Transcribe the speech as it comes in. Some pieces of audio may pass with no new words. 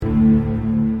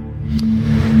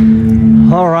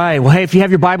All right. Well, hey, if you have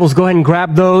your Bibles, go ahead and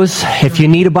grab those. If you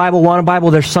need a Bible, want a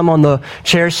Bible, there's some on the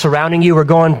chairs surrounding you. We're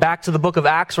going back to the book of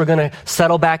Acts. We're going to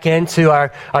settle back into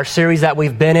our series that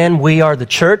we've been in, We Are the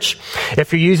Church.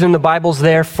 If you're using the Bibles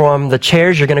there from the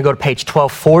chairs, you're going to go to page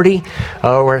 1240,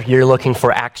 where you're looking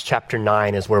for Acts chapter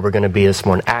 9 is where we're going to be this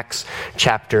morning. Acts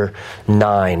chapter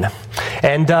 9.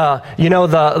 And,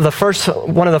 the first,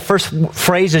 one of the first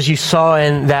phrases you saw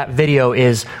in that video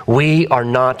is, we are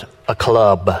not a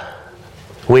club.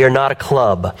 We are not a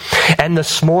club. And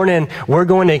this morning, we're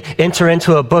going to enter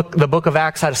into the book of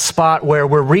Acts at a spot where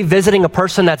we're revisiting a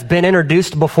person that's been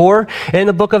introduced before in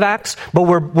the book of Acts, but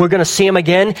we're going to see him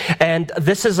again. And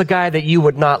this is a guy that you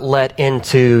would not let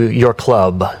into your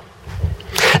club.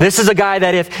 This is a guy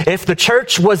that if the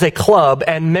church was a club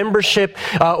and membership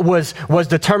was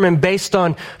determined based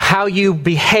on how you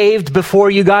behaved before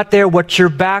you got there, what your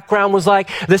background was like,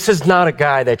 this is not a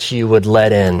guy that you would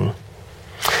let in.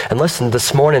 And listen,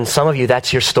 this morning, some of you,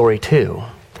 that's your story too.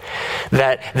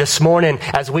 That this morning,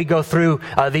 as we go through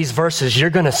these verses, you're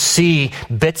going to see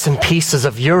bits and pieces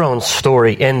of your own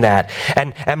story in that.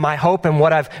 And my hope and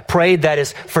what I've prayed that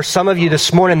is for some of you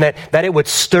this morning that it would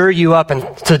stir you up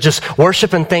and to just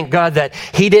worship and thank God that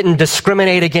He didn't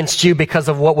discriminate against you because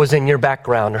of what was in your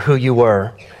background or who you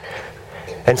were.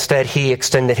 Instead, He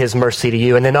extended His mercy to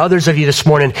you. And then others of you this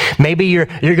morning, maybe you're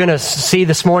going to see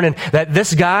this morning that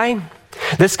this guy,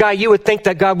 you would think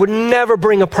that God would never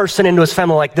bring a person into His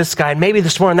family like this guy. And maybe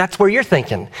this morning, that's where you're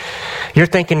thinking. You're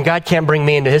thinking, God can't bring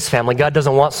me into His family. God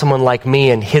doesn't want someone like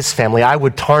me in His family. I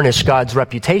would tarnish God's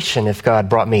reputation if God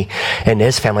brought me into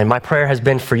His family. My prayer has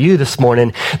been for you this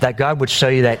morning that God would show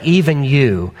you that even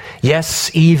you, yes,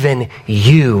 even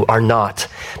you are not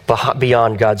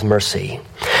beyond God's mercy.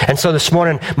 And so this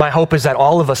morning, my hope is that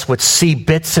all of us would see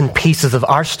bits and pieces of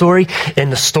our story in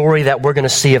the story that we're going to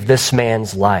see of this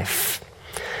man's life.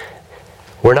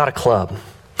 We're not a club.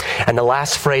 And the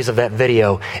last phrase of that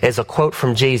video is a quote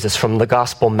from Jesus from the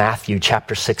Gospel Matthew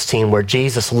chapter 16, where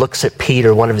Jesus looks at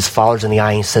Peter, one of His followers, in the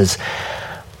eye and says,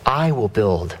 I will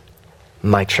build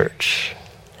my church.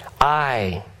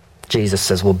 I, Jesus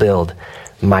says, will build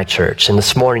my church. And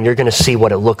this morning, you're going to see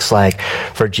what it looks like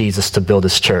for Jesus to build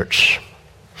His church.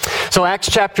 So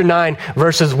Acts chapter 9,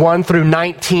 verses 1 through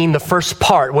 19, the first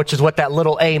part, which is what that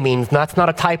little A means. That's not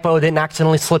a typo. It didn't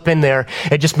accidentally slip in there.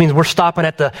 It just means we're stopping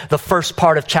at the first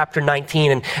part of chapter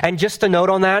 19. And just a note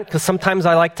on that, because sometimes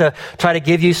I like to try to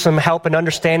give you some help in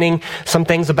understanding some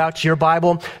things about your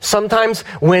Bible. Sometimes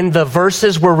when the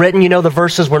verses were written, the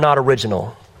verses were not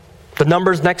original. The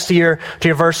numbers next to your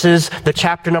verses, the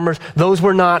chapter numbers, those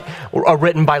were not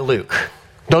written by Luke.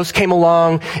 Those came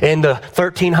along in the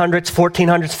 1300s,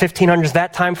 1400s, 1500s,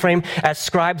 that time frame, as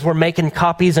scribes were making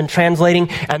copies and translating,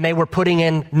 and they were putting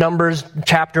in numbers,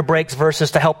 chapter breaks,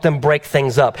 verses to help them break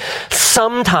things up.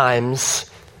 Sometimes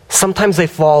they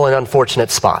fall in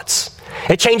unfortunate spots.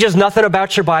 It changes nothing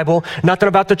about your Bible, nothing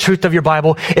about the truth of your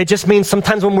Bible. It just means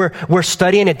sometimes when we're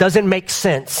studying, it doesn't make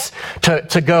sense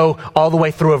to go all the way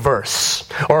through a verse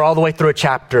or all the way through a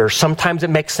chapter. Sometimes it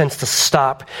makes sense to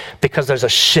stop because there's a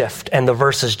shift and the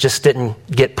verses just didn't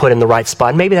get put in the right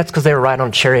spot. Maybe that's because they were riding on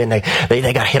a chariot and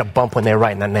they got hit a bump when they were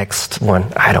writing the next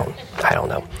one. I don't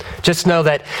know. Just know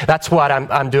that that's what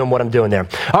I'm doing what I'm doing there.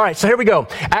 All right, so here we go.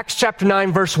 Acts chapter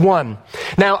 9, verse 1.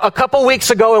 Now, a couple weeks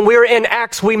ago when we were in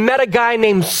Acts, we met a guy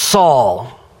named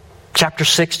Saul. Chapter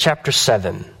 6, chapter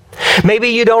 7. Maybe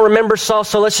you don't remember Saul,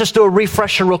 so let's just do a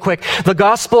refresher real quick. The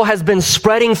gospel has been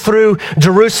spreading through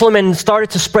Jerusalem and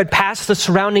started to spread past the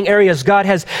surrounding areas. God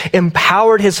has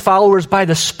empowered His followers by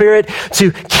the Spirit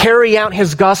to carry out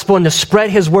His gospel and to spread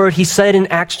His word. He said in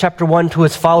Acts chapter 1 to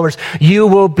His followers, you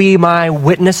will be my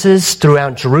witnesses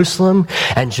throughout Jerusalem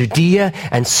and Judea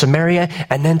and Samaria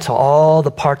and then to all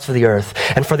the parts of the earth.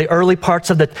 And for the early parts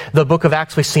of the book of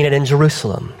Acts, we've seen it in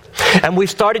Jerusalem. And we've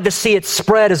started to see it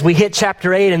spread as we hit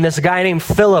chapter 8, and this guy named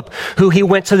Philip, who he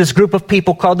went to this group of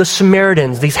people called the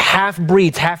Samaritans, these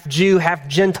half-breeds, half Jew, half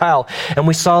Gentile, and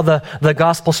we saw the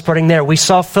gospel spreading there. We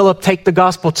saw Philip take the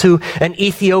gospel to an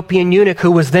Ethiopian eunuch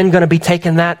who was then going to be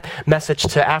taking that message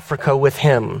to Africa with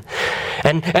him.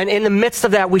 And in the midst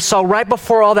of that, we saw right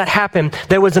before all that happened,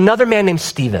 there was another man named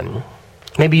Stephen.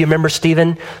 Maybe you remember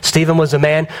Stephen. Stephen was a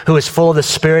man who was full of the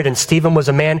Spirit, and Stephen was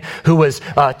a man who was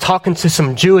talking to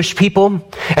some Jewish people,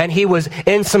 and he was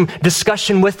in some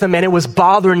discussion with them, and it was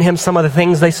bothering him, some of the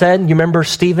things they said. You remember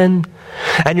Stephen?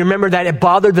 And you remember that it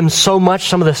bothered them so much,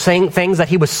 some of the same things that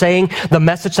he was saying, the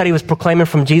message that he was proclaiming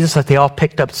from Jesus, that they all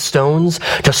picked up stones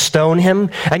to stone him.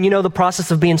 And the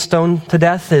process of being stoned to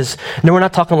death is, no, we're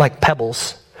not talking like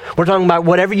pebbles. We're talking about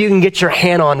whatever you can get your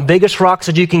hand on, the biggest rocks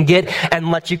that you can get and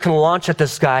you can launch at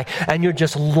this guy, and you're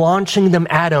just launching them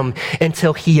at him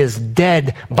until he is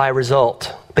dead by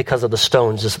result because of the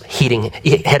stones just hitting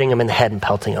him in the head and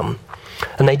pelting him.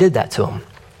 And they did that to him.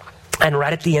 And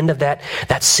right at the end of that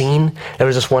scene, there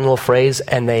was this one little phrase,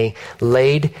 and they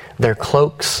laid their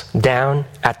cloaks down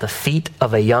at the feet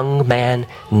of a young man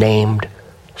named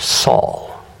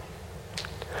Saul.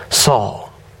 Saul,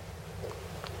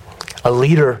 a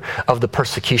leader of the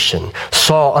persecution.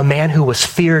 Saul, a man who was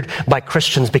feared by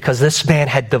Christians because this man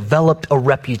had developed a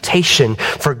reputation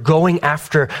for going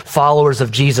after followers of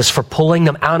Jesus, for pulling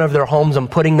them out of their homes and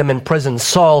putting them in prison.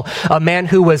 Saul, a man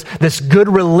who was this good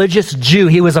religious Jew.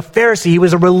 He was a Pharisee. He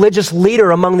was a religious leader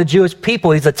among the Jewish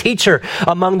people. He's a teacher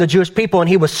among the Jewish people. And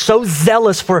he was so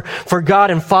zealous for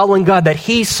God and following God that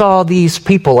he saw these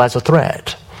people as a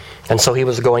threat. And so he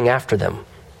was going after them.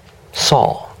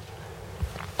 Saul.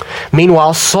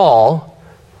 Meanwhile, Saul,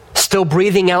 still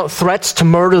breathing out threats to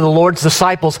murder the Lord's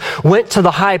disciples, went to the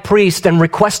high priest and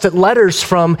requested letters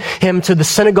from him to the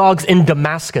synagogues in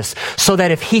Damascus, so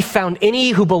that if he found any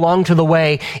who belonged to the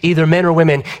way, either men or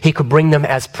women, he could bring them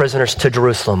as prisoners to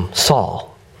Jerusalem.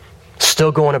 Saul,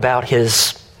 still going about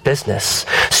his business,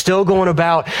 still going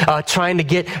about trying to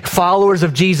get followers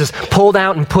of Jesus pulled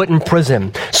out and put in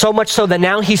prison. So much so that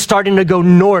now he's starting to go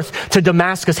north to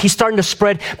Damascus. He's starting to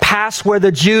spread past where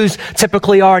the Jews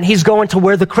typically are, and he's going to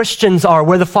where the Christians are,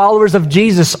 where the followers of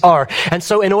Jesus are. And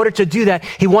so in order to do that,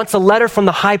 he wants a letter from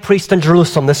the high priest in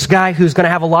Jerusalem, this guy who's going to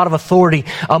have a lot of authority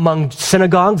among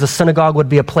synagogues. A synagogue would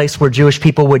be a place where Jewish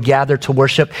people would gather to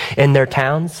worship in their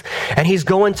towns. And he's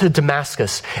going to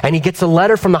Damascus, and he gets a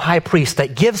letter from the high priest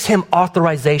that gives him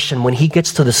authorization when he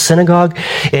gets to the synagogue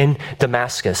in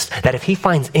Damascus, that if he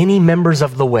finds any members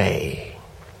of the way,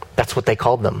 that's what they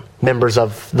called them, members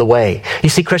of the way. You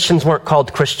see, Christians weren't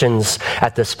called Christians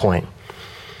at this point.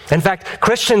 In fact,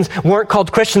 Christians weren't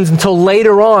called Christians until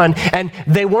later on, and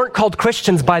they weren't called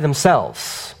Christians by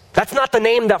themselves. That's not the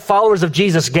name that followers of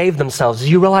Jesus gave themselves. Do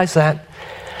you realize that?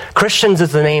 Christians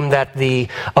is the name that the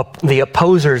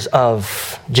opposers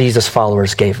of Jesus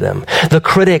followers gave them. The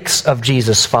critics of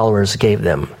Jesus followers gave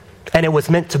them. And it was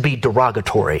meant to be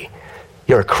derogatory.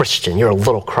 You're a Christian. You're a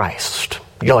little Christ.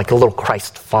 You're like a little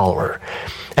Christ follower.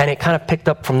 And it kind of picked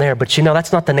up from there. But you know,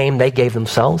 that's not the name they gave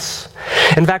themselves.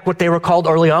 In fact, what they were called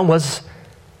early on was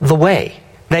the Way.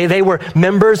 They were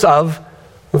members of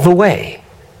the Way.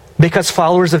 Because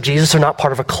followers of Jesus are not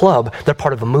part of a club. They're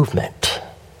part of a movement.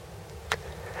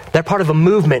 They're part of a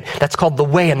movement that's called the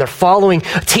Way, and they're following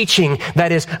a teaching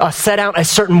that is set out a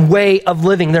certain way of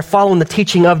living. They're following the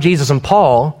teaching of Jesus. And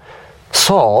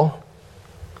Saul,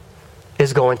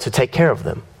 is going to take care of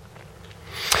them.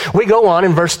 We go on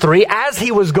in verse 3. As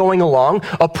he was going along,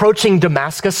 approaching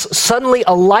Damascus, suddenly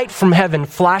a light from heaven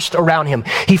flashed around him.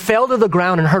 He fell to the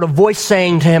ground and heard a voice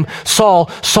saying to him, Saul,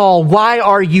 Saul, why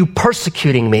are you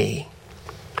persecuting me?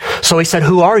 So he said,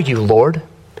 Who are you, Lord?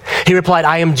 He replied,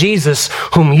 I am Jesus,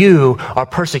 whom you are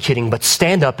persecuting, but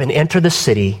stand up and enter the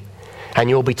city, and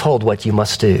you will be told what you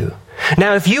must do.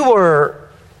 Now, if you were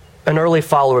an early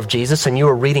follower of Jesus and you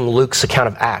were reading Luke's account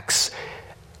of Acts,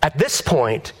 at this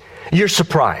point, you're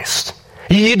surprised.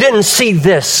 You didn't see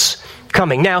this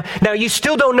coming. Now you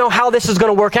still don't know how this is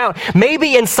going to work out.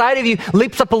 Maybe inside of you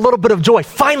leaps up a little bit of joy.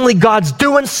 Finally, God's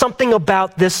doing something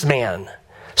about this man,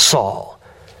 Saul.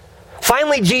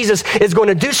 Finally, Jesus is going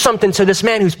to do something to this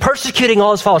man who's persecuting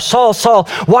all his followers. Saul, Saul,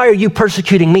 why are you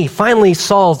persecuting me? Finally,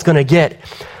 Saul's going to get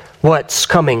what's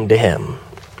coming to him.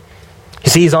 You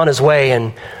see, he's on his way,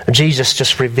 and Jesus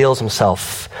just reveals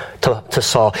himself to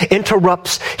Saul,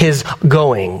 interrupts his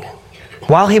going.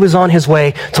 While he was on his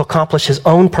way to accomplish his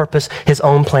own purpose, his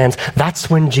own plans, that's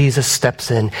when Jesus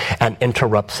steps in and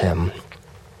interrupts him.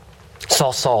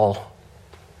 Saul, Saul,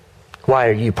 why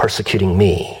are you persecuting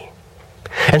me?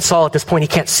 And Saul, at this point, he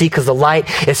can't see because the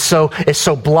light is so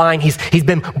blind. He's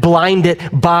been blinded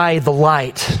by the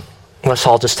light. Let's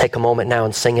all just take a moment now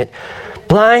and sing it.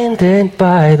 Blinded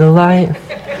by the light,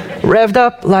 revved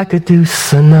up like a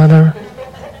deuce another.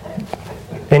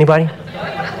 Anybody?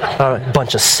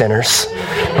 Bunch of sinners.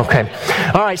 Okay.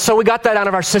 All right, so we got that out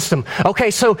of our system.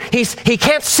 Okay, so he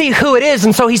can't see who it is,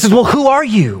 and so he says, well, who are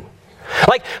you?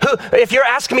 Like, if you're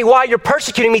asking me why you're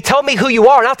persecuting me, tell me who you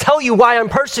are, and I'll tell you why I'm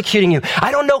persecuting you.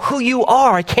 I don't know who you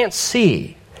are. I can't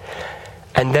see.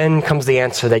 And then comes the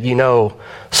answer that you know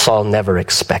Saul never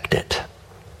expected.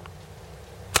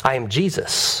 I am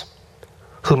Jesus,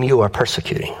 whom you are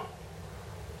persecuting.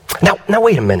 Now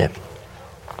wait a minute.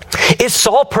 Is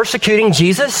Saul persecuting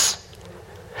Jesus?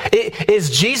 Is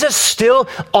Jesus still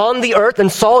on the earth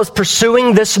and Saul is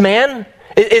pursuing this man?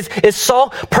 Is Saul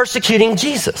persecuting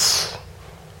Jesus?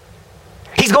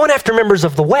 He's going after members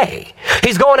of the way.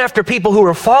 He's going after people who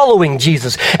are following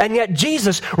Jesus. And yet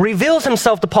Jesus reveals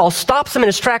himself to Paul, stops him in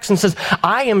his tracks and says,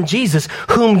 I am Jesus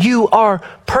whom you are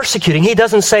persecuting. He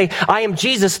doesn't say, I am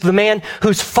Jesus, the man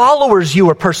whose followers you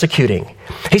are persecuting.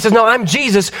 He says, no, I'm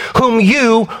Jesus whom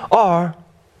you are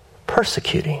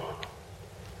persecuting.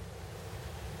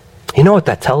 You know what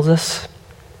that tells us?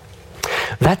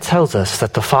 That tells us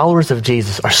that the followers of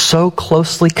Jesus are so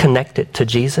closely connected to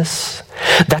Jesus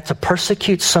that to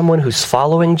persecute someone who's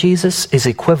following Jesus is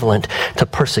equivalent to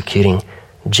persecuting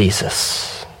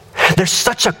Jesus. There's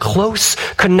such a close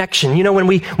connection. You know, when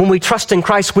we trust in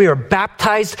Christ, we are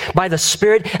baptized by the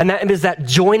Spirit, and that is that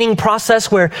joining process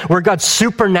where God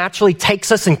supernaturally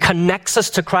takes us and connects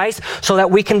us to Christ so that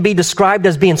we can be described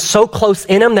as being so close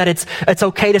in Him that it's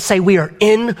okay to say we are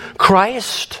in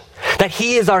Christ, that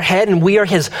He is our head and we are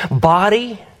His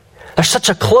body. There's such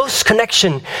a close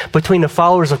connection between the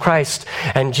followers of Christ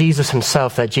and Jesus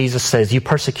Himself that Jesus says, you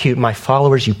persecute my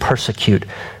followers, you persecute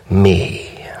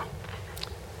me.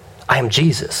 I am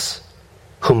Jesus,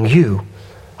 whom you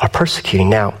are persecuting.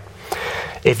 Now,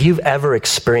 if you've ever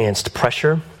experienced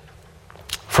pressure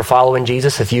for following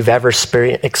Jesus, if you've ever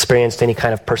experienced any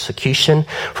kind of persecution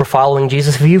for following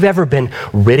Jesus, if you've ever been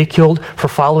ridiculed for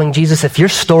following Jesus, if your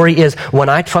story is, when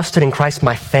I trusted in Christ,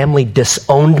 my family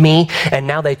disowned me, and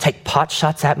now they take pot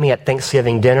shots at me at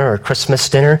Thanksgiving dinner or Christmas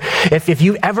dinner, if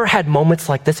you ever had moments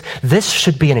like this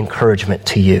should be an encouragement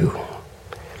to you.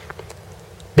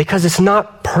 Because it's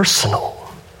not personal.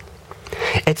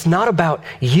 It's not about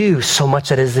you so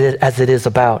much as it is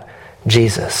about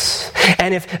Jesus.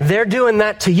 And if they're doing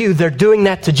that to you, they're doing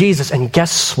that to Jesus. And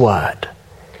guess what?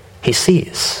 He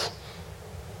sees.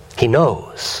 He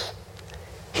knows.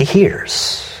 He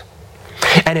hears.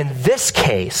 And in this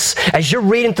case, as you're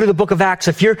reading through the book of Acts,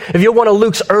 if you're one of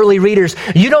Luke's early readers,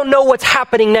 you don't know what's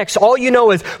happening next. All you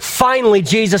know is finally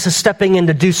Jesus is stepping in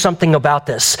to do something about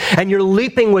this. And you're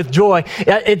leaping with joy.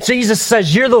 Jesus says,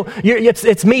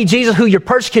 it's me, Jesus, who you're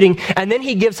persecuting. And then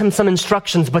he gives him some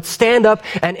instructions. But stand up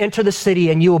and enter the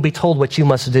city and you will be told what you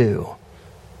must do.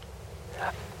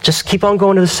 Just keep on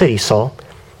going to the city, Saul.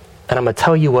 And I'm going to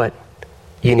tell you what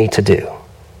you need to do.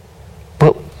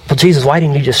 Well, Jesus, why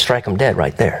didn't you just strike him dead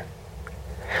right there?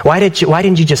 Why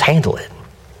didn't you just handle it?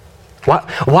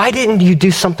 Why didn't you do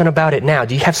something about it now?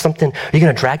 Do you have something? Are you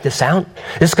going to drag this out?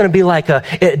 Is this going to be like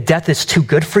a death is too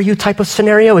good for you type of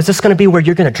scenario? Is this going to be where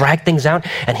you're going to drag things out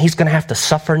and he's going to have to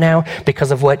suffer now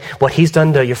because of what he's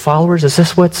done to your followers? Is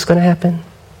this what's going to happen?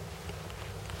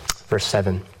 Verse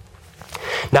 7.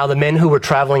 Now the men who were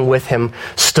traveling with him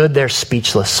stood there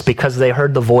speechless because they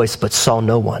heard the voice but saw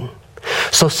no one.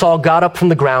 So Saul got up from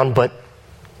the ground, but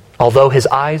although his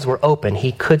eyes were open,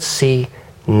 he could see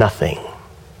nothing.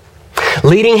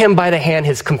 Leading him by the hand,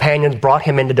 his companions brought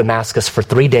him into Damascus. For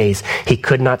 3 days he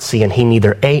could not see, and he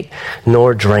neither ate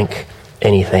nor drank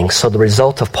anything. So the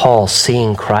result of Paul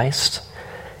seeing Christ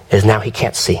is now he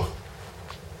can't see.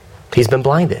 He's been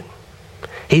blinded.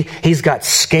 He's got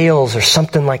scales or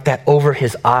something like that over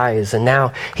his eyes, and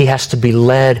now he has to be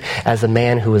led as a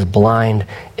man who is blind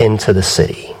into the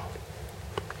city.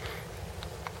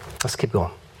 Let's keep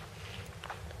going.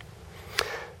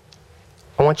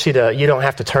 I want you don't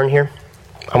have to turn here.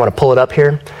 I want to pull it up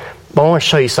here. But I want to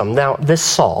show you something. Now, this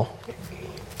Saul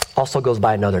also goes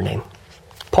by another name,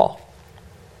 Paul.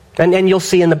 And you'll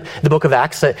see in the book of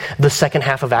Acts that the second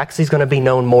half of Acts, he's going to be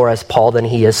known more as Paul than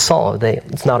he is Saul.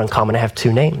 It's not uncommon to have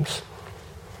two names.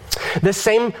 This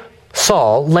same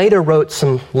Saul later wrote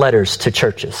some letters to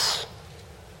churches.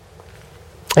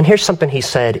 And here's something he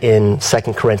said in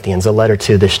 2 Corinthians, a letter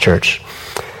to this church.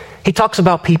 He talks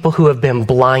about people who have been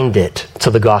blinded to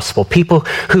the gospel, people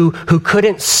who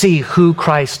couldn't see who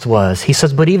Christ was. He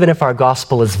says, but even if our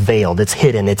gospel is veiled, it's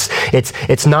hidden,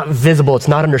 it's not visible, it's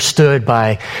not understood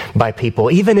by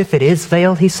people. Even if it is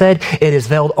veiled, he said, it is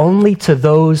veiled only to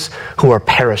those who are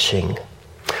perishing,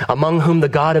 among whom the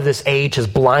God of this age has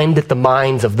blinded the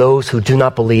minds of those who do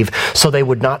not believe, so they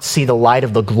would not see the light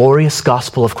of the glorious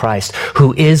gospel of Christ,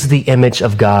 who is the image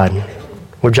of God.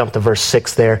 We'll jump to verse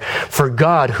 6 there. For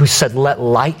God, who said, let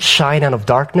light shine out of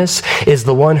darkness, is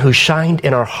the one who shined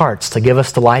in our hearts to give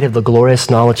us the light of the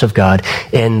glorious knowledge of God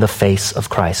in the face of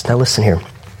Christ. Now listen here.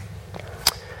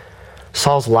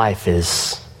 Saul's life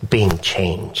is being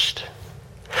changed.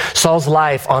 Saul's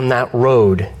life on that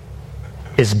road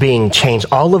is being changed.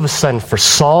 All of a sudden, for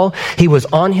Saul, he was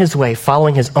on his way,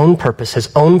 following his own purpose, his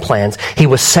own plans. He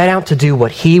was set out to do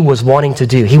what he was wanting to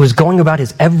do. He was going about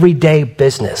his everyday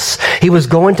business. He was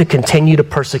going to continue to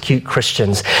persecute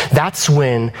Christians. That's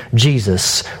when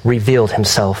Jesus revealed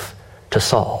himself to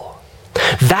Saul.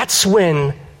 That's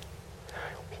when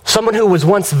someone who was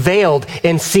once veiled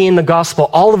in seeing the gospel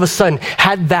all of a sudden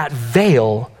had that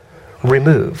veil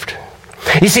removed.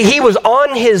 You see, he was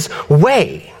on his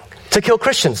way to kill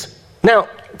Christians. Now,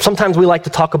 sometimes we like to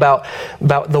talk about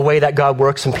the way that God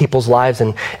works in people's lives,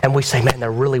 and we say, man,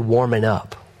 they're really warming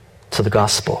up to the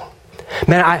gospel.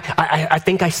 Man, I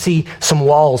think I see some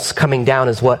walls coming down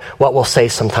is what we'll say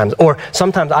sometimes. Or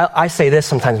sometimes I say this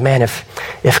sometimes, man,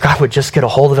 if God would just get a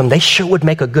hold of them, they sure would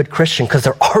make a good Christian because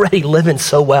they're already living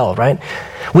so well, right?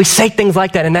 We say things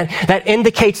like that, and that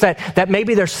indicates that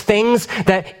maybe there's things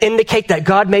that indicate that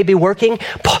God may be working.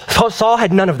 Saul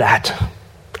had none of that.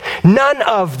 None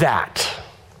of that.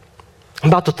 I'm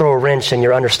about to throw a wrench in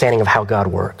your understanding of how God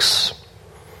works.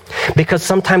 Because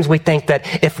sometimes we think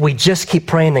that if we just keep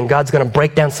praying, then God's going to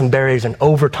break down some barriers, and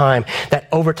over time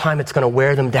it's going to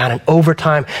wear them down, and over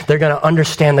time they're going to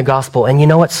understand the gospel. And you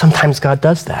know what? Sometimes God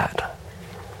does that.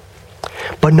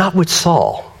 But not with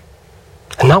Saul,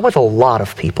 and not with a lot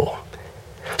of people.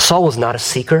 Saul was not a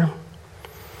seeker.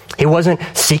 He wasn't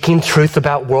seeking truth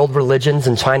about world religions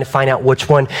and trying to find out which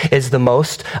one is the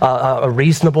most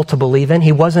reasonable to believe in.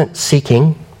 He wasn't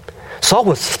seeking. Saul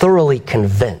was thoroughly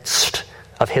convinced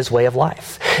of his way of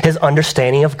life, his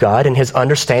understanding of God and his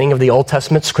understanding of the Old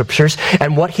Testament scriptures,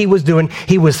 and what he was doing.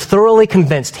 He was thoroughly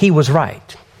convinced he was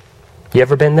right. You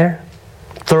ever been there?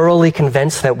 Thoroughly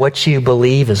convinced that what you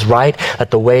believe is right, that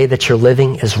the way that you're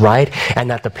living is right, and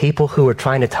that the people who are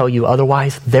trying to tell you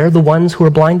otherwise, they're the ones who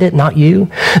are blinded, not you.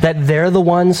 That they're the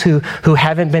ones who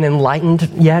haven't been enlightened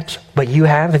yet, but you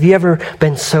have. Have you ever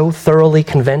been so thoroughly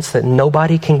convinced that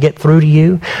nobody can get through to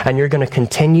you, and you're going to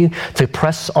continue to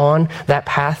press on that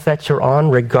path that you're on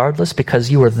regardless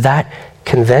because you are that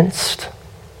convinced?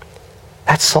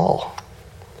 That's Saul.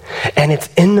 And it's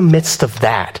in the midst of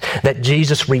that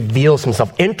Jesus reveals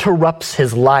himself, interrupts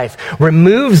his life,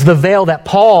 removes the veil that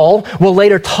Paul will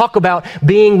later talk about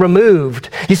being removed.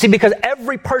 You see, because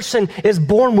every person is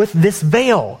born with this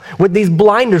veil, with these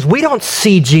blinders. We don't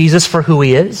see Jesus for who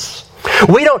he is.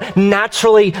 We don't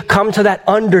naturally come to that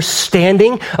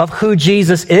understanding of who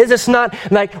Jesus is. It's not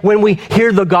like when we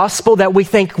hear the gospel that we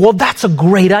think, well, that's a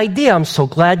great idea. I'm so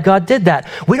glad God did that.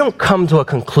 We don't come to a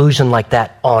conclusion like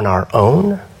that on our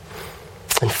own.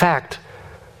 In fact,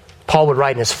 Paul would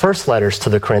write in his first letters to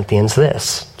the Corinthians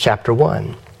this, chapter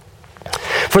 1.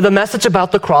 For the message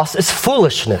about the cross is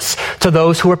foolishness to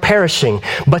those who are perishing,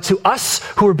 but to us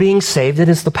who are being saved, it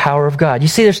is the power of God. You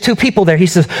see, there's two people there. He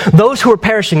says, those who are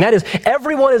perishing, that is,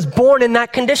 everyone is born in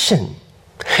that condition.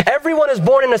 Everyone is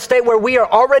born in a state where we are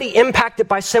already impacted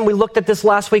by sin. We looked at this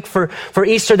last week for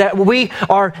Easter, that we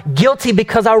are guilty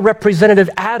because our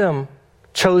representative Adam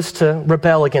chose to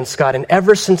rebel against God. And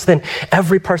ever since then,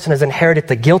 every person has inherited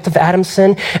the guilt of Adam's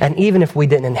sin. And even if we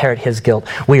didn't inherit his guilt,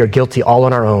 we are guilty all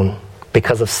on our own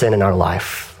because of sin in our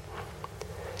life.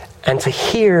 And to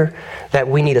hear that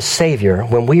we need a Savior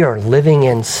when we are living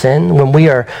in sin, when we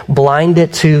are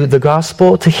blinded to the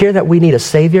gospel, to hear that we need a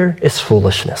Savior is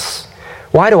foolishness.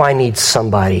 Why do I need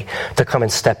somebody to come and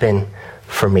step in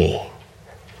for me?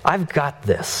 I've got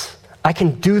this. I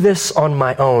can do this on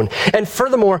my own. And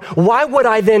furthermore, why would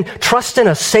I then trust in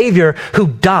a Savior who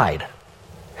died?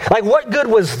 Like, what good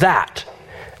was that?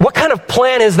 What kind of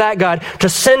plan is that, God, to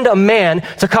send a man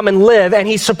to come and live, and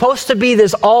he's supposed to be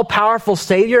this all-powerful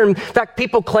Savior? In fact,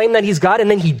 people claim that he's God,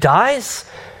 and then he dies?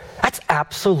 That's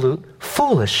absolute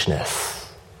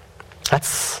foolishness.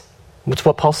 That's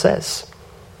what Paul says.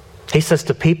 He says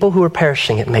to people who are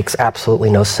perishing, it makes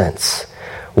absolutely no sense.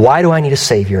 Why do I need a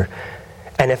Savior?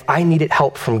 And if I needed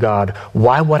help from God,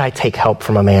 why would I take help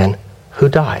from a man who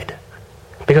died?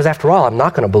 Because after all, I'm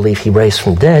not going to believe he raised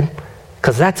from the dead,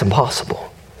 because that's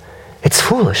impossible. It's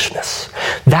foolishness.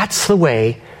 That's the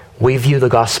way we view the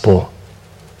gospel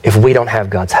if we don't have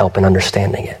God's help in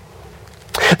understanding it.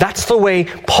 That's the way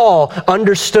Paul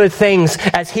understood things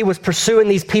as he was pursuing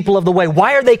these people of the way.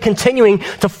 Why are they continuing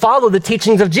to follow the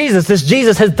teachings of Jesus? This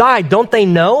Jesus has died. Don't they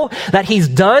know that he's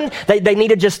done? They need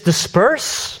to just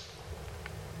disperse?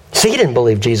 See, he didn't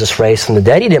believe Jesus raised from the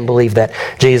dead. He didn't believe that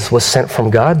Jesus was sent from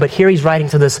God. But here he's writing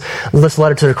to this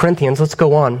letter to the Corinthians. Let's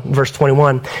go on, verse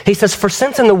 21. He says, for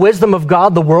since in the wisdom of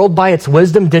God, the world by its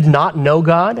wisdom did not know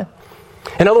God.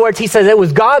 In other words, he says it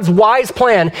was God's wise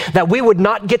plan that we would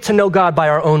not get to know God by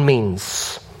our own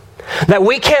means. That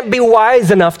we can't be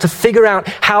wise enough to figure out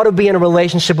how to be in a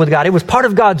relationship with God. It was part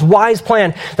of God's wise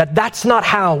plan that that's not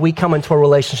how we come into a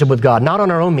relationship with God, not on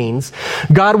our own means.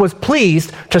 God was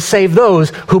pleased to save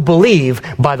those who believe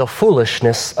by the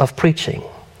foolishness of preaching.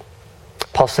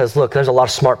 Paul says, look, there's a lot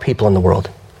of smart people in the world.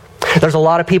 There's a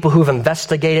lot of people who've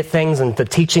investigated things and the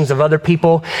teachings of other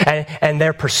people, and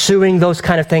they're pursuing those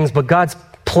kind of things, but God's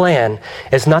plan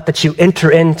is not that you enter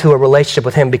into a relationship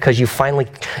with him because you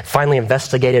finally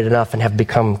investigated enough and have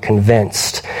become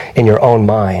convinced in your own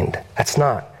mind. That's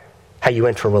not how you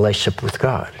enter a relationship with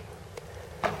God.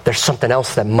 There's something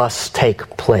else that must take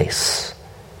place.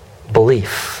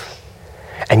 Belief.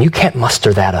 And you can't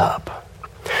muster that up.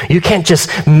 You can't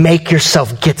just make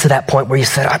yourself get to that point where you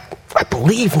said, I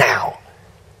believe now.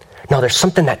 No, there's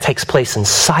something that takes place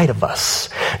inside of us.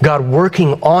 God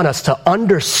working on us to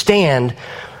understand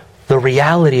the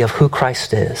reality of who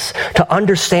Christ is, to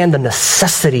understand the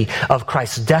necessity of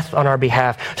Christ's death on our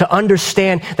behalf, to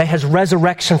understand that his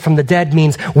resurrection from the dead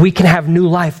means we can have new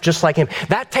life just like him.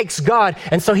 That takes God.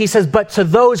 And so he says, but to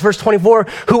those, verse 24,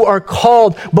 who are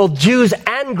called, both Jews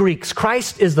and Greeks,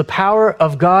 Christ is the power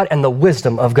of God and the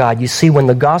wisdom of God. You see, when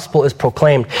the gospel is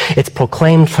proclaimed, it's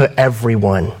proclaimed for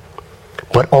everyone.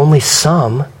 But only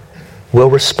some will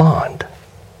respond.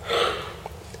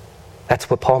 That's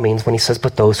what Paul means when he says,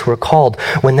 but those who are called.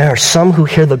 When there are some who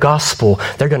hear the gospel,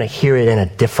 they're going to hear it in a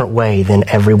different way than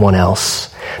everyone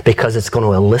else because it's going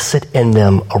to elicit in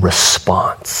them a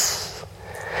response.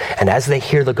 And as they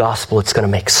hear the gospel, it's going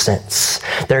to make sense.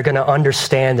 They're going to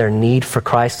understand their need for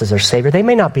Christ as their Savior. They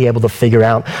may not be able to figure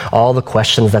out all the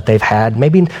questions that they've had.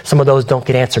 Maybe some of those don't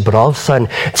get answered, but all of a sudden,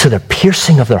 to the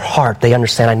piercing of their heart, they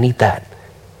understand, I need that.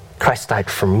 Christ died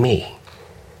for me.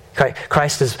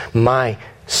 Christ is my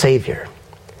Savior.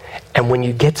 And when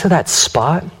you get to that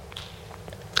spot,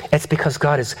 it's because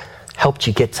God has helped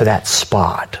you get to that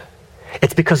spot.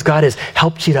 It's because God has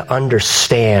helped you to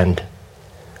understand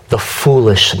the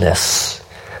foolishness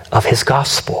of his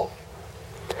gospel.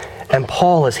 And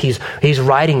Paul, as he's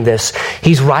writing this,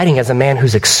 he's writing as a man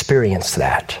who's experienced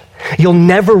that. You'll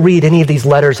never read any of these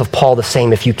letters of Paul the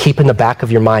same if you keep in the back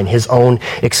of your mind his own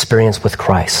experience with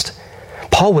Christ.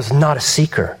 Paul was not a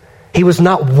seeker. He was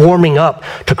not warming up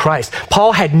to Christ.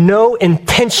 Paul had no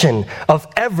intention of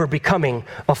ever becoming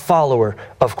a follower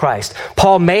of Christ.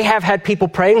 Paul may have had people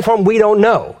praying for him, we don't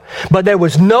know. But there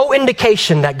was no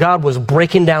indication that God was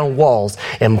breaking down walls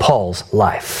in Paul's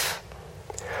life.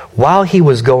 While he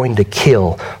was going to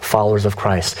kill followers of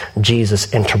Christ,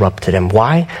 Jesus interrupted him.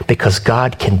 Why? Because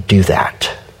God can do that.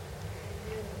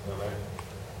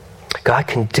 God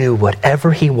can do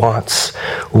whatever he wants,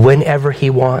 whenever he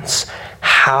wants,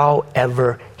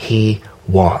 however he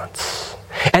wants.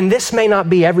 And this may not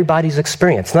be everybody's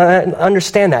experience. Now,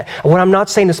 understand that. What I'm not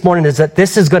saying this morning is that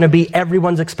this is going to be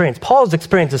everyone's experience. Paul's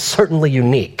experience is certainly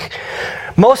unique.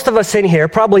 Most of us in here,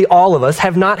 probably all of us,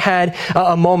 have not had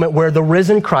a moment where the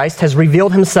risen Christ has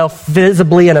revealed himself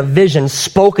visibly in a vision,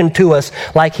 spoken to us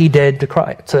like he did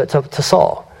to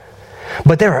Saul.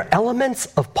 But there are elements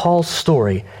of Paul's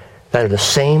story that are the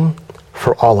same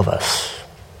for all of us.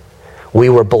 We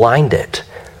were blinded.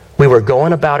 We were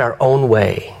going about our own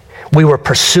way. We were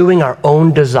pursuing our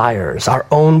own desires, our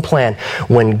own plan,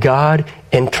 when God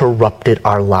interrupted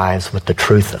our lives with the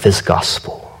truth of his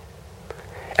gospel.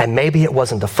 And maybe it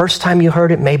wasn't the first time you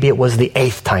heard it, maybe it was the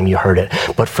 8th time you heard it.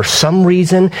 But for some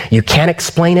reason, you can't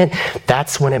explain it,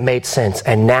 that's when it made sense.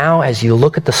 And now, as you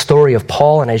look at the story of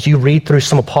Paul and as you read through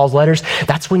some of Paul's letters,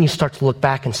 that's when you start to look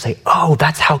back and say, oh,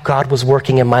 that's how God was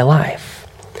working in my life.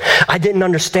 I didn't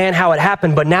understand how it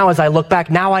happened, but now as I look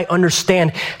back, now I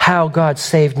understand how God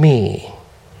saved me.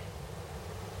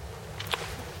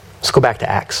 Let's go back to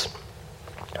Acts.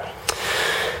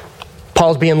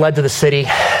 Paul's being led to the city,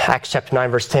 Acts chapter 9,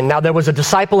 verse 10. Now there was a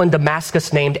disciple in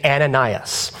Damascus named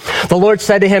Ananias. The Lord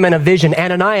said to him in a vision,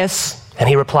 Ananias, and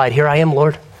he replied, here I am,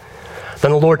 Lord. Then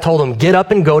the Lord told him, get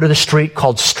up and go to the street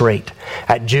called Straight,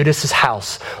 at Judas's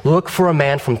house. Look for a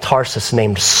man from Tarsus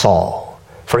named Saul,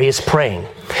 for he is praying.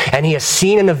 And he has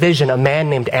seen in a vision a man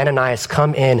named Ananias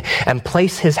come in and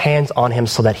place his hands on him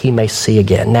so that he may see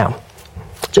again. Now,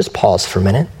 just pause for a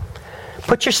minute.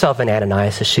 Put yourself in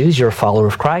Ananias' shoes. You're a follower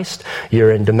of Christ.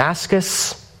 You're in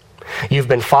Damascus. You've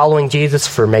been following Jesus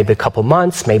for maybe a couple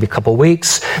months, maybe a couple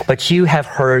weeks, but you have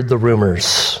heard the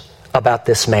rumors about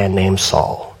this man named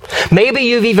Saul. Maybe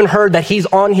you've even heard that he's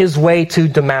on his way to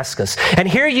Damascus. And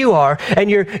here you are, and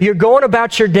you're going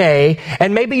about your day,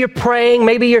 and maybe you're praying,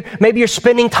 maybe you're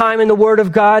spending time in the Word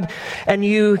of God, and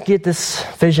you get this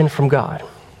vision from God.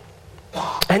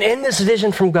 And in this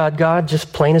vision from God, God,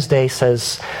 just plain as day,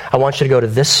 says, I want you to go to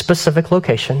this specific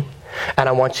location, and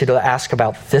I want you to ask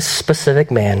about this specific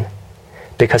man,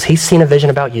 because he's seen a vision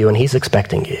about you, and he's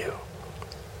expecting you.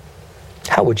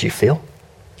 How would you feel?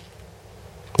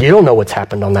 You don't know what's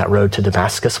happened on that road to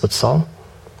Damascus with Saul.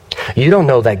 You don't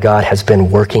know that God has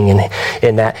been working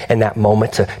in that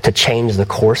moment to change the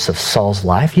course of Saul's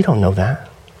life. You don't know that.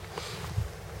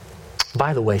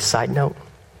 By the way, side note,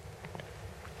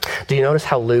 do you notice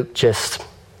how Luke just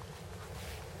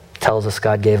tells us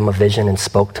God gave him a vision and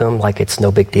spoke to him like it's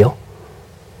no big deal.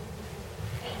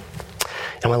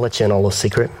 I'm going to let you in on a little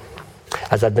secret.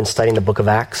 As I've been studying the book of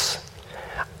Acts,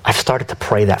 I've started to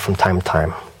pray that from time to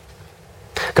time.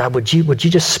 God, would you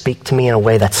just speak to me in a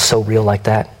way that's so real like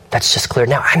that? That's just clear.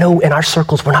 Now, I know in our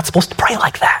circles we're not supposed to pray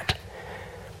like that.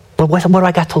 But what do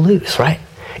I got to lose, right?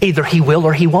 Either he will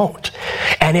or he won't.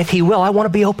 And if he will, I want to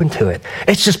be open to it.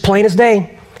 It's just plain as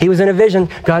day. He was in a vision.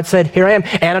 God said, here I am.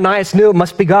 Ananias knew it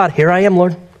must be God. Here I am,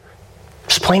 Lord.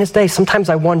 Just plain as day. Sometimes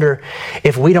I wonder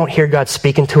if we don't hear God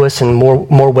speaking to us in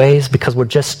more ways because we're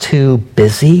just too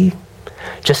busy,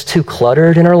 just too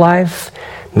cluttered in our life,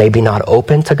 maybe not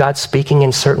open to God speaking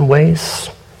in certain ways.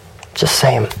 Just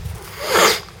saying.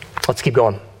 Let's keep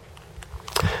going.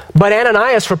 But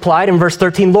Ananias replied in verse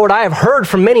 13, Lord, I have heard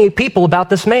from many people about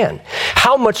this man,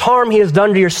 how much harm he has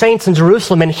done to your saints in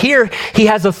Jerusalem. And here he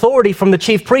has authority from the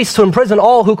chief priests to imprison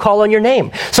all who call on your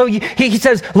name. So he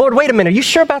says, Lord, wait a minute. Are you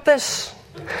sure about this?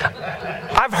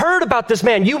 I've heard about this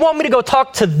man. You want me to go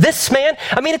talk to this man?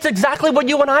 I mean, it's exactly what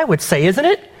you and I would say, isn't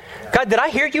it? God, did I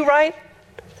hear you right?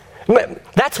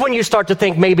 That's when you start to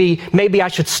think maybe I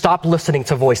should stop listening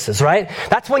to voices, right?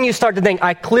 That's when you start to think,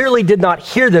 I clearly did not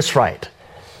hear this right.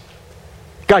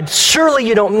 God, surely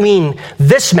you don't mean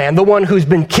this man, the one who's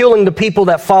been killing the people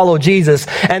that follow Jesus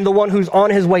and the one who's on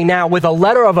his way now with a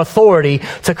letter of authority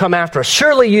to come after us.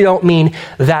 Surely you don't mean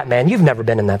that man. You've never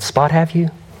been in that spot, have you?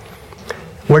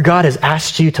 Where God has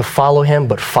asked you to follow him,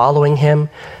 but following him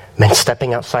meant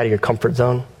stepping outside of your comfort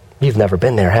zone. You've never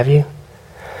been there, have you?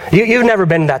 You've never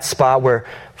been in that spot where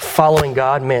following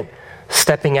God meant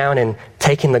stepping out and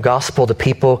taking the gospel to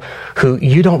people who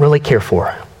you don't really care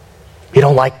for. You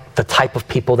don't like the type of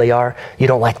people they are. You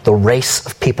don't like the race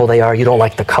of people they are. You don't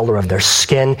like the color of their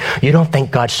skin. You don't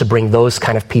think God should bring those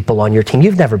kind of people on your team.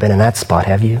 You've never been in that spot,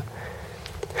 have you?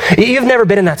 You've never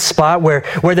been in that spot where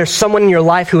there's someone in your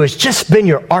life who has just been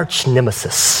your arch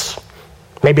nemesis.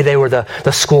 Maybe they were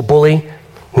the school bully.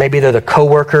 Maybe they're the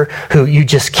coworker who you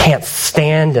just can't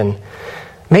stand. And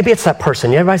maybe it's that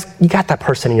person. You got that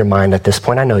person in your mind at this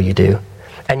point. I know you do.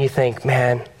 And you think,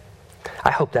 man,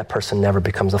 I hope that person never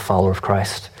becomes a follower of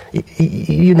Christ.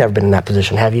 You've never been in that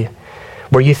position, have you?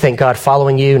 Where you think, God,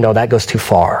 following you, no, that goes too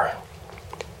far.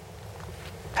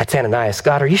 That's Ananias.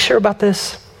 God, are you sure about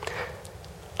this?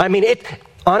 I mean,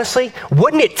 honestly,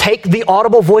 wouldn't it take the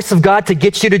audible voice of God to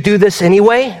get you to do this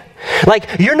anyway?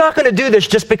 Like, you're not going to do this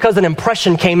just because an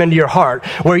impression came into your heart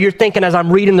where you're thinking as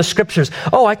I'm reading the scriptures,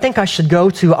 oh, I think I should go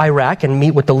to Iraq and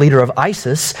meet with the leader of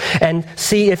ISIS and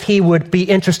see if he would be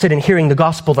interested in hearing the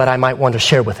gospel that I might want to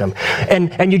share with him.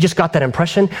 And you just got that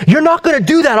impression. You're not going to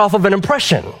do that off of an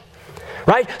impression,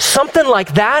 right? Something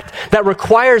like that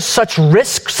requires such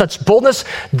risk, such boldness.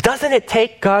 Doesn't it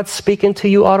take God speaking to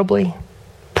you audibly?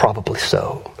 Probably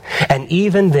so. And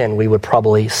even then, we would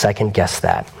probably second guess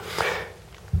that.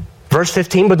 Verse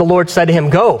 15, but the Lord said to him,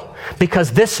 go,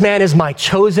 because this man is my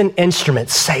chosen instrument.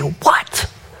 Say what?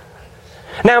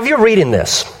 Now, if you're reading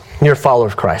this, you're a follower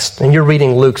of Christ, and you're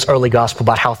reading Luke's early gospel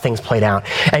about how things played out,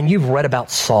 and you've read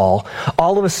about Saul,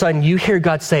 all of a sudden you hear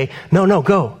God say, no,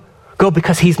 go. Go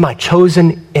because he's my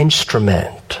chosen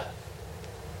instrument.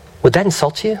 Would that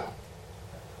insult you?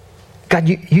 God,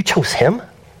 you chose him?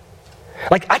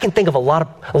 Like, I can think of a lot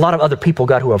of other people,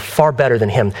 God, who are far better than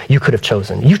him you could have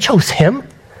chosen. You chose him?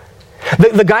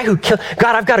 The guy who killed,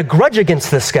 God, I've got a grudge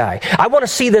against this guy. I want to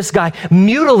see this guy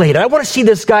mutilated. I want to see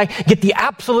this guy get the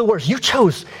absolute worst. You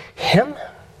chose him?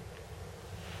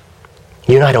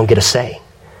 You and I don't get a say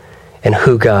in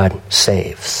who God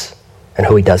saves and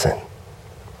who he doesn't.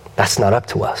 That's not up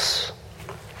to us.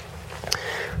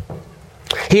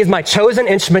 He is my chosen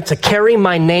instrument to carry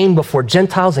my name before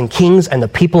Gentiles and kings and the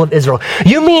people of Israel.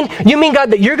 You mean, God,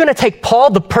 that you're going to take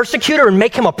Paul, the persecutor, and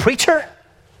make him a preacher?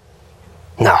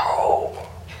 No.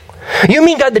 You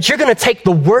mean, God, that you're going to take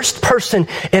the worst person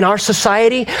in our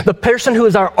society, the person who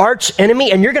is our arch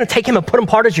enemy, and you're going to take him and put him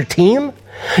part of your team?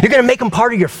 You're going to make him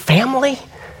part of your family?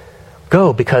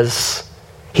 Go, because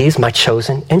he's my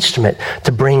chosen instrument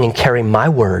to bring and carry my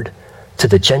word to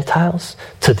the Gentiles,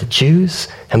 to the Jews,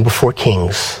 and before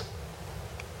kings.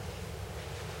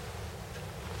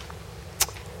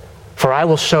 For I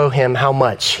will show him how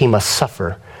much he must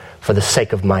suffer for the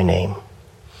sake of my name.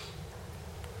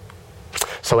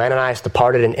 So Ananias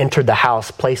departed and entered the house,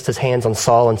 placed his hands on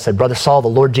Saul and said, Brother Saul, the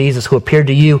Lord Jesus, who appeared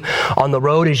to you on the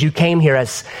road as you came here,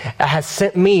 has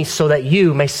sent me so that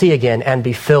you may see again and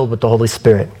be filled with the Holy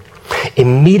Spirit.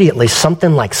 Immediately,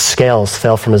 something like scales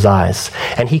fell from his eyes,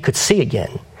 and he could see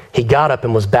again. He got up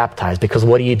and was baptized, because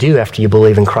what do you do after you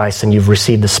believe in Christ and you've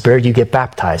received the Spirit? You get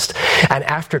baptized. And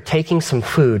after taking some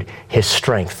food, his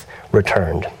strength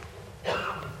returned.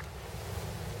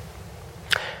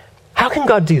 can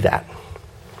God do that?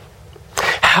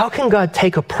 How can God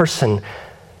take a person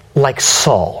like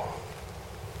Saul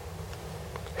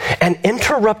and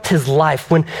interrupt his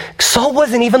life when Saul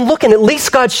wasn't even looking? At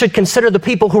least God should consider the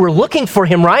people who were looking for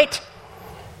him, right?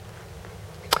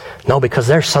 No, because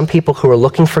there are some people who are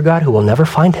looking for God who will never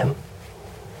find him.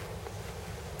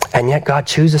 And yet God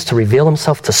chooses to reveal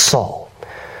himself to Saul,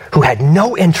 who had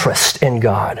no interest in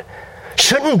God.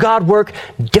 Shouldn't God work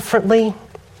differently?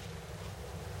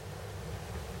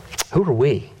 Who are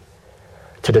we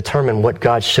to determine what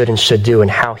God should and should do and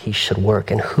how he should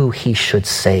work and who he should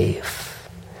save?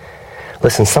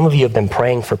 Listen, some of you have been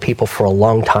praying for people for a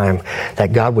long time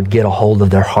that God would get a hold of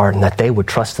their heart and that they would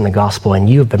trust in the gospel, and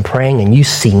you have been praying and you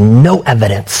see no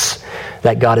evidence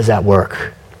that God is at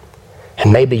work.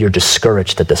 And maybe you're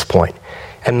discouraged at this point.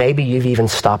 And maybe you've even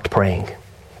stopped praying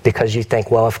because you think,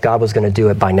 well, if God was going to do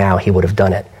it by now, he would have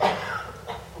done it.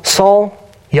 Saul,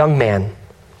 young man,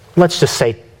 let's just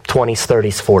say 20s,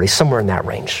 30s, 40s, somewhere in that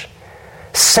range.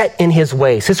 Set in his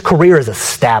ways. His career is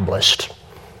established.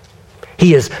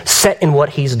 He is set in what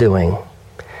he's doing.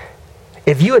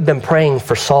 If you had been praying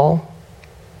for Saul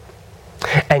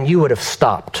and you would have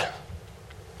stopped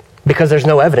because there's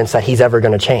no evidence that he's ever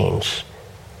going to change.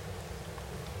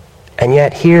 And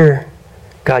yet here,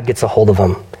 God gets a hold of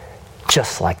him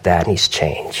just like that, and he's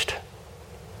changed.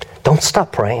 Don't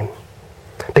stop praying.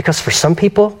 Because for some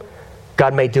people,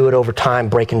 God may do it over time,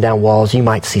 breaking down walls. You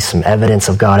might see some evidence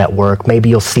of God at work. Maybe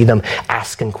you'll see them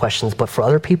asking questions. But for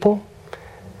other people,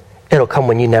 it'll come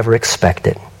when you never expect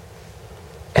it.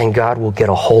 And God will get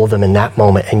a hold of them in that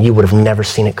moment, and you would have never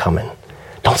seen it coming.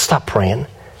 Don't stop praying.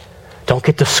 Don't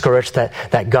get discouraged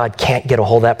that God can't get a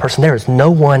hold of that person. There is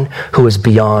no one who is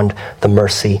beyond the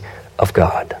mercy of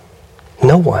God.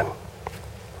 No one.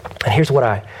 And here's what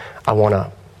I want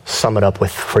to sum it up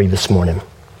with for you this morning.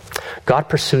 God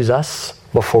pursues us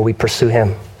before we pursue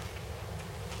him.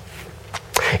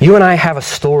 You and I have a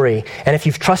story, and if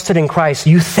you've trusted in Christ,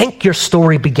 you think your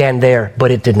story began there,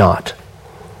 but it did not.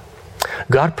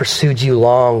 God pursued you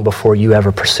long before you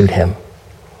ever pursued him.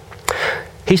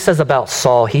 He says about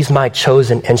Saul, he's my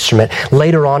chosen instrument.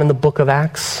 Later on in the book of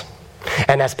Acts,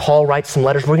 and as Paul writes some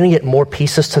letters, we're going to get more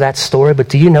pieces to that story, but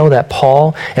do you know that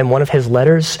Paul, in one of his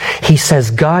letters, he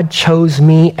says, God chose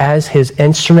me as his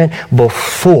instrument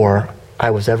before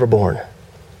I was ever born.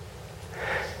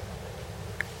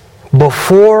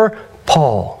 Before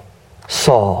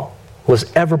Saul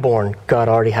was ever born, God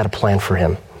already had a plan for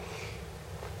him.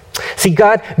 See,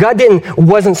 God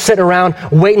wasn't sitting around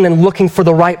waiting and looking for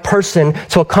the right person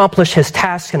to accomplish his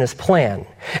task and his plan.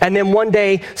 And then one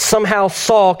day, somehow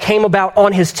Saul came about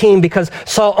on his team because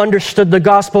Saul understood the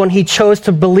gospel and he chose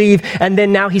to believe. And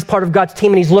then now he's part of God's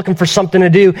team and he's looking for something to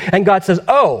do. And God says,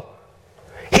 oh,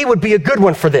 he would be a good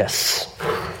one for this.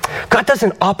 God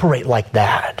doesn't operate like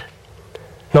that.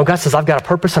 No, God says, I've got a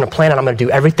purpose and a plan, and I'm going to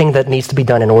do everything that needs to be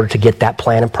done in order to get that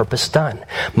plan and purpose done.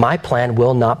 My plan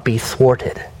will not be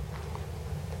thwarted.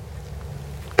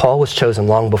 Paul was chosen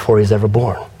long before he was ever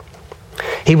born.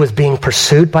 He was being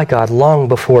pursued by God long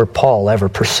before Paul ever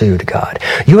pursued God.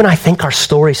 You and I think our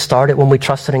story started when we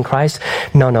trusted in Christ.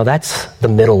 No, that's the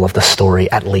middle of the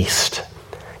story at least.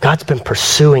 God's been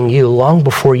pursuing you long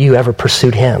before you ever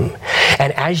pursued him.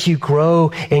 And as you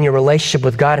grow in your relationship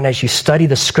with God and as you study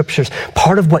the scriptures,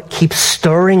 part of what keeps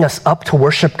stirring us up to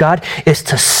worship God is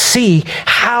to see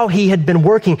how he had been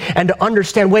working and to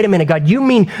understand, wait a minute, God, you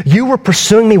mean you were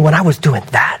pursuing me when I was doing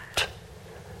that?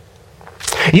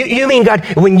 You mean, God,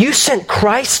 when you sent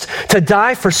Christ to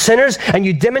die for sinners and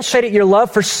you demonstrated your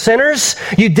love for sinners,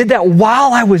 you did that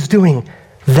while I was doing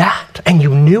that, and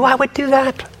you knew I would do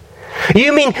that?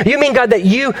 You mean, God, that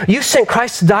you sent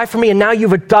Christ to die for me and now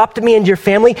you've adopted me into your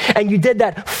family and you did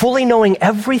that fully knowing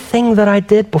everything that I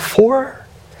did before?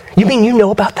 You mean you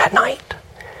know about that night?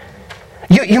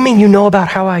 You mean you know about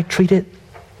how I treated?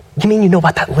 You mean you know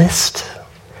about that list?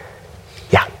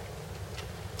 Yeah.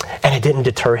 And it didn't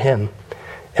deter him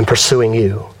in pursuing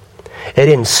you. It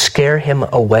didn't scare him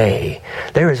away.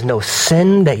 There is no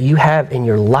sin that you have in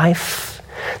your life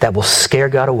that will scare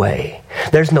God away.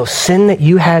 There's no sin that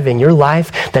you have in your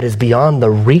life that is beyond the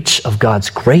reach of God's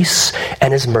grace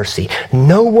and his mercy.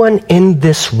 No one in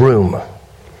this room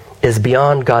is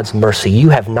beyond God's mercy. You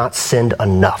have not sinned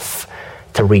enough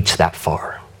to reach that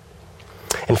far.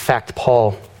 In fact,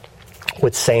 Paul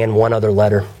would say in one other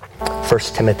letter, 1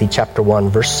 Timothy chapter 1,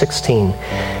 verse 16,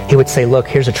 he would say, look,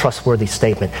 here's a trustworthy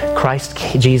statement. Christ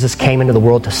Jesus came into the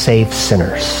world to save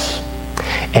sinners.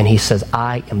 And he says,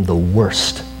 I am the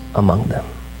worst among them.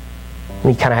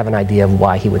 And you kind of have an idea of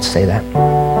why he would say that.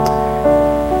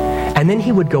 And then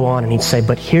he would go on and he'd say,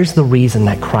 but here's the reason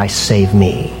that Christ saved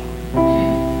me.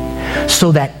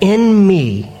 so that in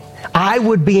me I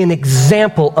would be an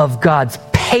example of God's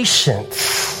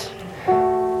patience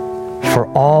for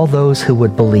all those who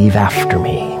would believe after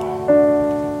me.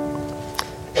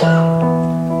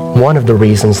 One of the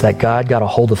reasons that God got a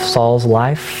hold of Saul's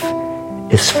life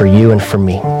is for you and for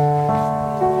me.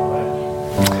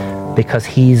 Because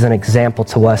he's an example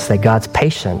to us that God's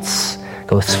patience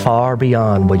goes far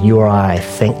beyond what you or I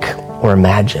think or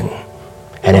imagine.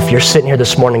 And if you're sitting here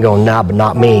this morning going, nah, but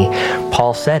not me,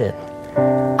 Paul said it.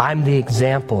 I'm the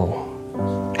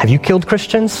example. Have you killed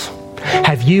Christians?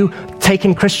 Have you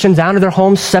taken Christians out of their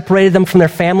homes, separated them from their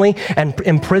family, and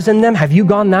imprisoned them? Have you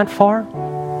gone that far?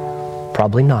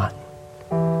 Probably not.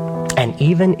 And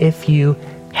even if you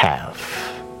have,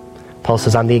 Paul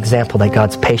says, I'm the example that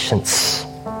God's patience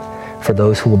for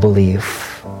those who will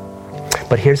believe.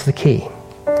 But here's the key.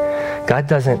 God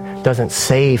doesn't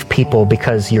save people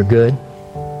because you're good,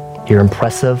 you're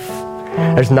impressive.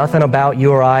 There's nothing about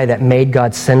you or I that made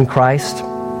God send Christ.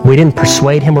 We didn't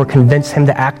persuade him or convince him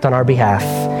to act on our behalf.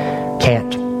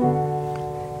 Can't.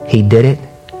 He did it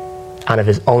out of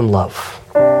his own love,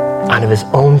 out of his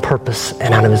own purpose,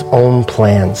 and out of his own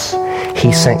plans.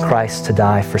 He sent Christ to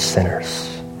die for sinners,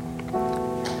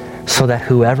 so that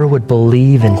whoever would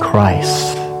believe in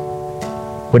Christ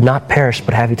would not perish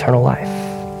but have eternal life.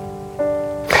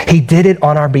 He did it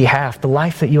on our behalf. The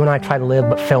life that you and I try to live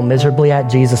but fail miserably at,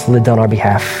 Jesus lived on our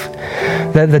behalf.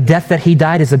 The death that he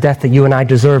died is the death that you and I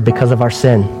deserve because of our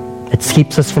sin. It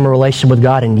keeps us from a relation with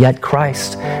God, and yet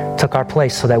Christ took our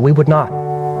place so that we would not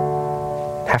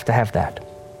have to have that.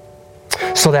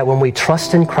 So that when we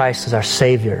trust in Christ as our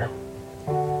Savior,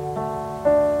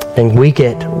 then we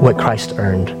get what Christ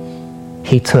earned.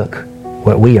 He took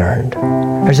what we earned.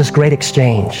 There's this great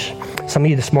exchange. Some of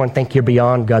you this morning think you're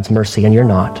beyond God's mercy, and you're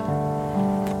not.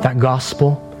 That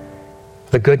gospel,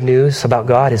 the good news about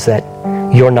God is that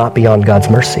you're not beyond God's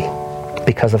mercy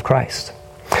because of Christ.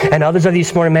 And others of you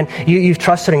this morning, man, you've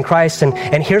trusted in Christ,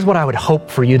 and here's what I would hope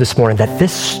for you this morning, that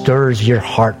this stirs your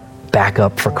heart back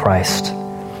up for Christ.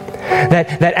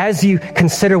 That as you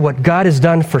consider what God has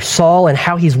done for Saul and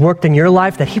how he's worked in your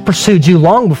life, that he pursued you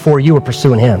long before you were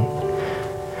pursuing him.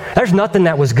 There's nothing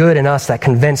that was good in us that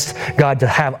convinced God to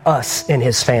have us in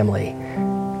his family.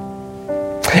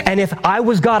 And if I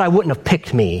was God, I wouldn't have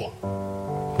picked me.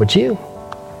 Would you?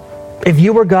 If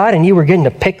you were God and you were getting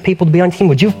to pick people to be on your team,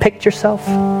 would you have picked yourself?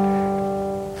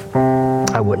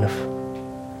 I wouldn't have.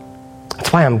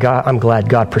 That's why I'm glad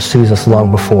God pursues us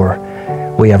long before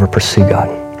we ever pursue God.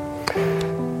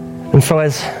 And so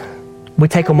as we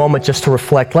take a moment just to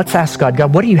reflect, let's ask God,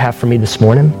 what do you have for me this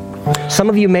morning? Some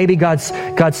of you, maybe God's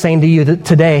saying to you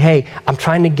today, hey, I'm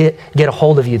trying to get a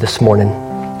hold of you this morning.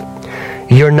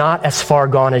 You're not as far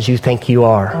gone as you think you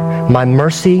are. My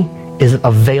mercy is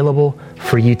available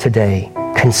for you today.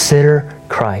 Consider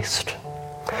Christ.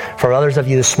 For others of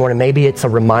you this morning, maybe it's a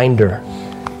reminder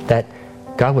that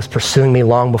God was pursuing me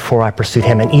long before I pursued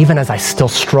him. And even as I still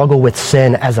struggle with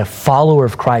sin as a follower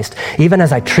of Christ, even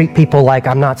as I treat people like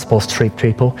I'm not supposed to treat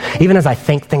people, even as I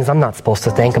think things I'm not supposed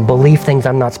to think and believe things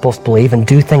I'm not supposed to believe and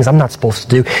do things I'm not supposed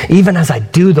to do, even as I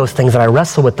do those things and I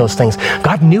wrestle with those things,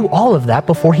 God knew all of that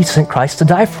before he sent Christ to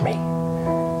die for me.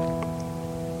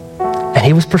 And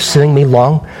he was pursuing me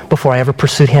long before I ever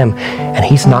pursued him. And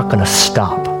he's not going to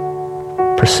stop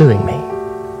pursuing me.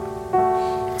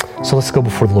 So let's go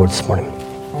before the Lord this morning.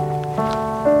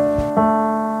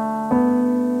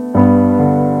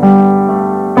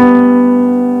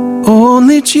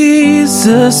 Only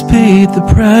Jesus paid the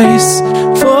price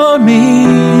for me.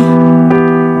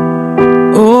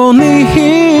 Only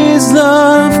his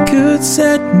love could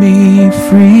set me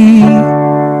free.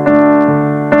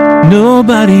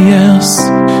 Nobody else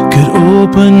could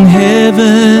open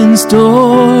heaven's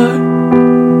door.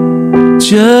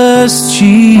 Just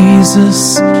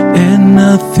Jesus and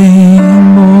nothing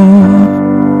more.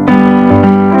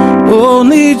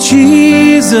 Only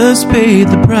Jesus paid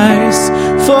the price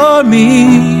for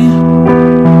me.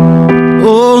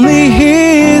 Only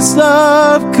his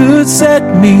love could set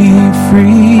me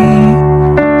free.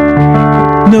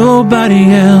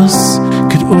 Nobody else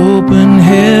could open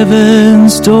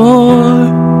heaven's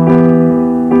door.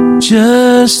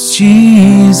 Just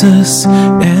Jesus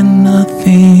and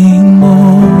nothing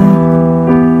more.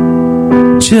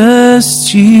 Just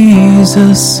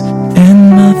Jesus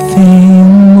and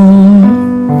nothing more.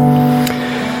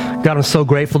 God, I'm so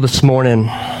grateful this morning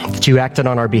that you acted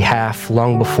on our behalf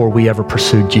long before we ever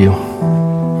pursued you.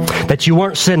 That you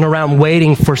weren't sitting around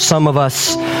waiting for some of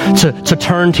us to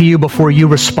turn to you before you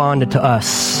responded to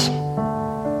us.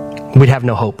 We'd have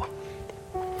no hope.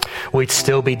 We'd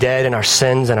still be dead in our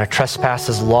sins and our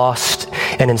trespasses, lost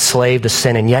and enslaved to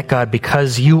sin. And yet, God,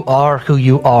 because you are who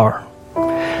you are,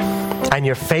 and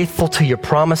you're faithful to your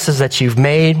promises that you've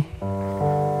made,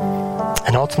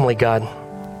 and ultimately, God,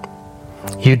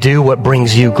 you do what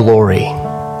brings you glory,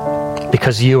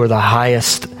 because you are the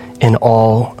highest in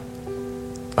all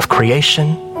of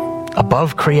creation,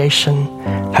 above creation.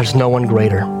 There's no one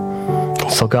greater.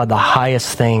 So God, the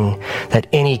highest thing that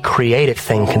any created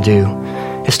thing can do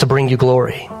is to bring you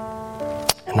glory.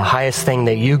 And the highest thing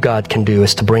that you, God, can do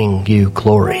is to bring you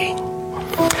glory.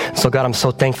 So God, I'm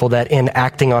so thankful that in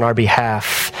acting on our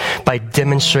behalf, by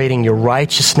demonstrating your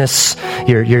righteousness,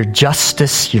 your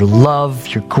justice, your love,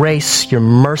 your grace, your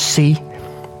mercy,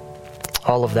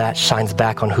 all of that shines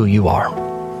back on who you are.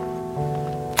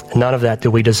 None of that do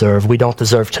we deserve. We don't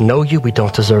deserve to know you. We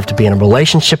don't deserve to be in a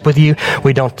relationship with you.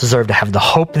 We don't deserve to have the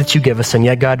hope that you give us. And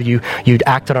yet, God, you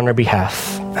acted on our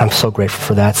behalf. I'm so grateful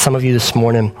for that. Some of you this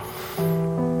morning,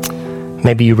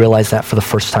 maybe you realize that for the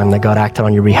first time, that God acted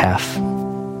on your behalf.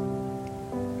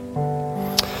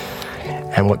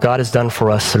 And what God has done for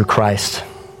us through Christ,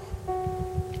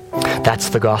 that's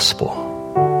the gospel.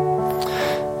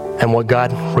 And what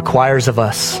God requires of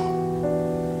us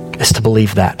is to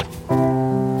believe that,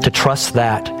 to trust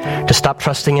that, to stop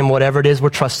trusting in whatever it is we're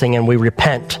trusting in. We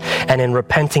repent, and in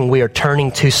repenting, we are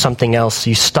turning to something else.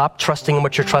 You stop trusting in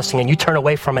what you're trusting, and you turn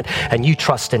away from it, and you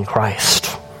trust in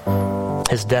Christ.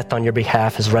 His death on your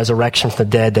behalf, his resurrection from the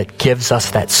dead that gives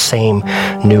us that same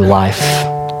new life.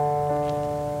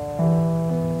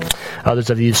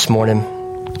 Others of you this morning,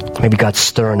 maybe God's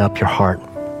stirring up your heart.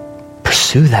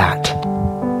 Pursue that.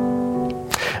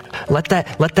 Let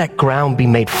that ground be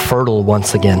made fertile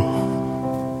once again.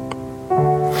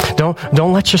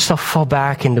 Don't let yourself fall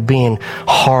back into being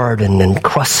hardened and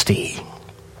crusty,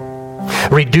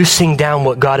 reducing down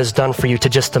what God has done for you to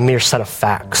just a mere set of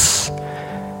facts.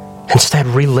 Instead,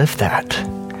 relive that.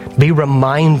 Be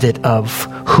reminded of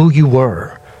who you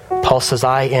were. Paul says,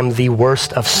 I am the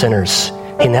worst of sinners.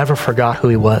 He never forgot who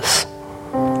he was.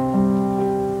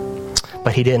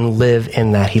 But he didn't live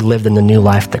in that. He lived in the new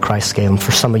life that Christ gave him.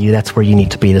 For some of you, that's where you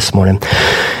need to be this morning.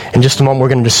 In just a moment, we're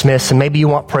going to dismiss. And maybe you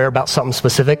want prayer about something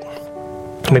specific.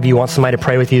 Maybe you want somebody to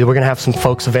pray with you. We're going to have some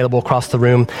folks available across the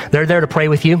room. They're there to pray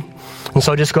with you. And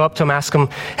so just go up to them, ask them,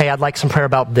 hey, I'd like some prayer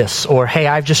about this. Or, hey,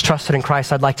 I've just trusted in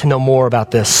Christ. I'd like to know more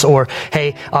about this. Or,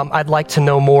 hey, I'd like to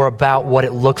know more about what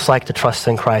it looks like to trust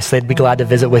in Christ. They'd be glad to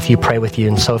visit with you, pray with you.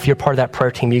 And so if you're part of that prayer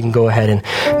team, you can go ahead and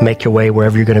make your way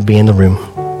wherever you're going to be in the room.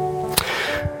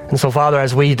 And so, Father,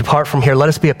 as we depart from here, let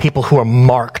us be a people who are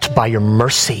marked by your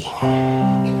mercy.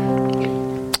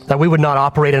 That we would not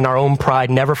operate in our own pride,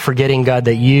 never forgetting, God,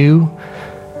 that you,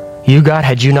 God,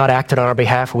 had you not acted on our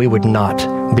behalf, we would not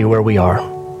be where we are.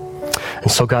 And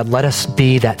so, God, let us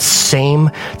be that same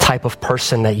type of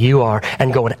person that you are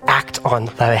and go and act on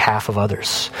the behalf of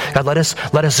others. God, let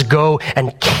us go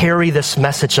and carry this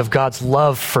message of God's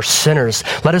love for sinners.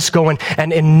 Let us go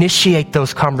and initiate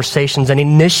those conversations and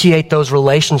initiate those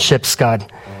relationships, God,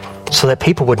 so that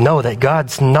people would know that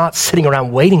God's not sitting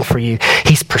around waiting for you.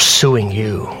 He's pursuing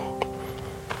you.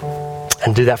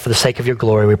 And do that for the sake of your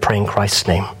glory, we pray in Christ's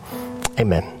name.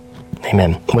 Amen.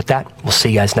 Amen. With that, we'll see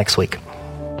you guys next week.